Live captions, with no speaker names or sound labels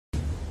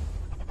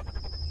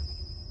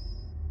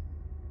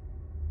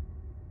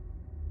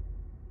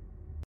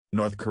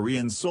North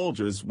Korean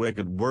soldiers'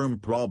 wicked worm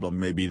problem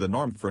may be the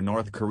norm for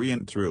North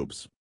Korean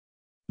troops.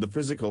 The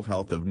physical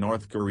health of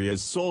North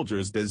Korea's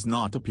soldiers does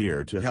not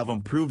appear to have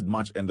improved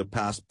much in the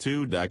past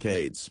 2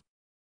 decades.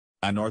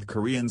 A North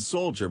Korean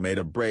soldier made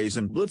a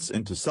brazen blitz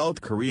into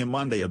South Korea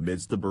Monday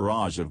amidst the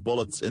barrage of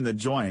bullets in the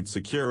joint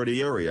security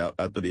area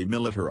at the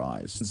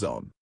Demilitarized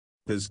Zone.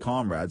 His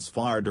comrades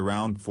fired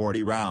around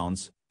 40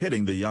 rounds,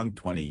 hitting the young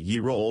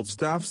 20-year-old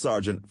staff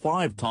sergeant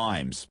 5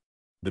 times.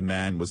 The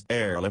man was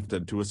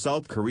airlifted to a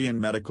South Korean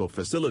medical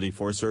facility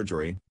for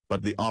surgery,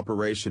 but the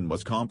operation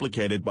was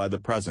complicated by the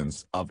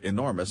presence of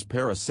enormous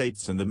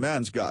parasites in the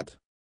man's gut.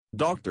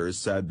 Doctors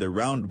said the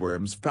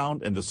roundworms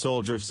found in the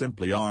soldier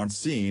simply aren't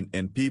seen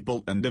in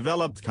people in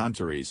developed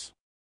countries.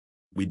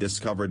 "We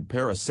discovered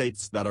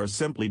parasites that are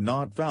simply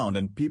not found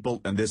in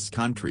people in this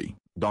country,"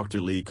 Dr.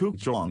 Lee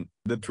Kook-jong,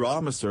 the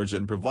trauma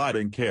surgeon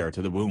providing care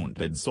to the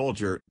wounded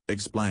soldier,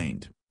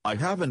 explained. "I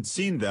haven't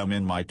seen them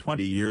in my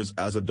 20 years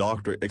as a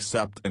doctor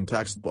except in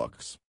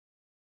textbooks."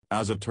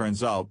 As it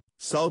turns out,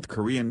 South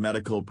Korean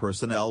medical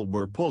personnel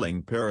were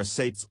pulling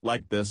parasites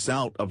like this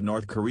out of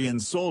North Korean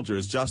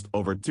soldiers just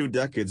over 2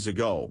 decades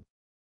ago.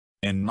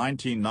 In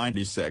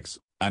 1996,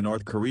 a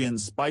North Korean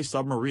spy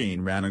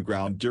submarine ran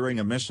aground during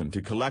a mission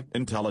to collect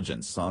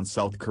intelligence on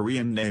South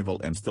Korean naval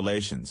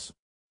installations.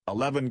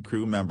 11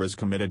 crew members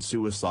committed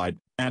suicide,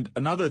 and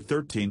another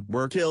 13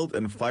 were killed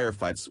in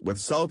firefights with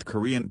South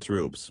Korean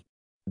troops.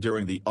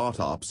 During the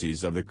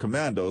autopsies of the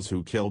commandos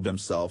who killed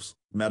themselves,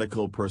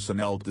 medical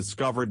personnel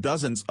discovered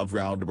dozens of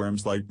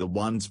roundworms like the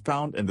ones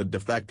found in the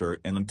defector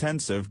in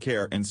intensive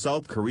care in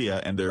South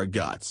Korea in their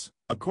guts,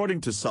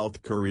 according to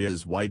South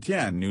Korea's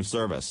YTN news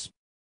service.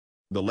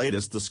 The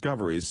latest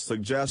discoveries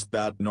suggest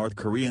that North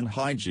Korean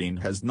hygiene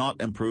has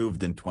not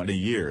improved in 20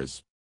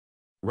 years.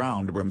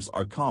 Roundworms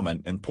are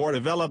common in poor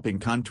developing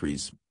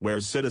countries,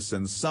 where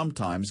citizens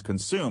sometimes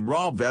consume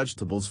raw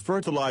vegetables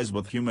fertilized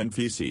with human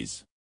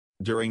feces.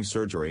 During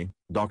surgery,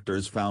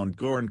 doctors found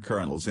corn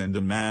kernels in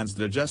the man's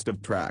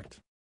digestive tract.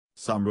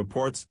 Some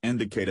reports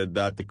indicated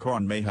that the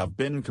corn may have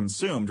been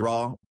consumed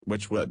raw,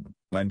 which would,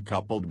 when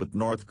coupled with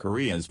North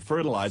Korea's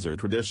fertilizer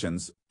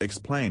traditions,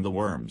 explain the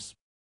worms.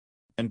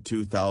 In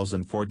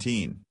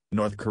 2014,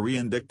 North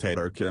Korean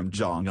dictator Kim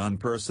Jong-un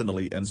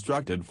personally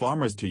instructed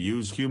farmers to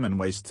use human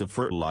waste to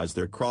fertilize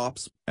their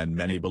crops, and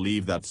many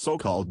believe that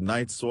so-called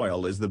night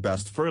soil is the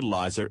best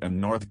fertilizer in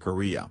North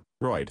Korea,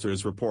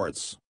 Reuters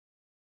reports.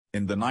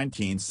 In the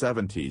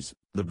 1970s,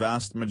 the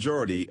vast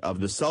majority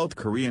of the South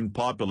Korean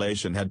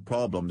population had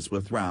problems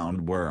with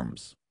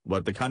roundworms,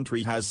 but the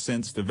country has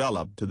since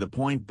developed to the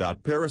point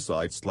that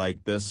parasites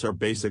like this are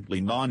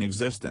basically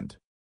non-existent.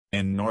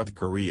 In North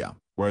Korea,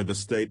 where the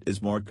state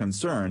is more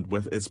concerned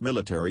with its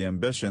military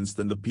ambitions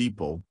than the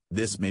people,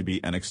 this may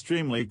be an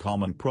extremely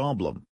common problem.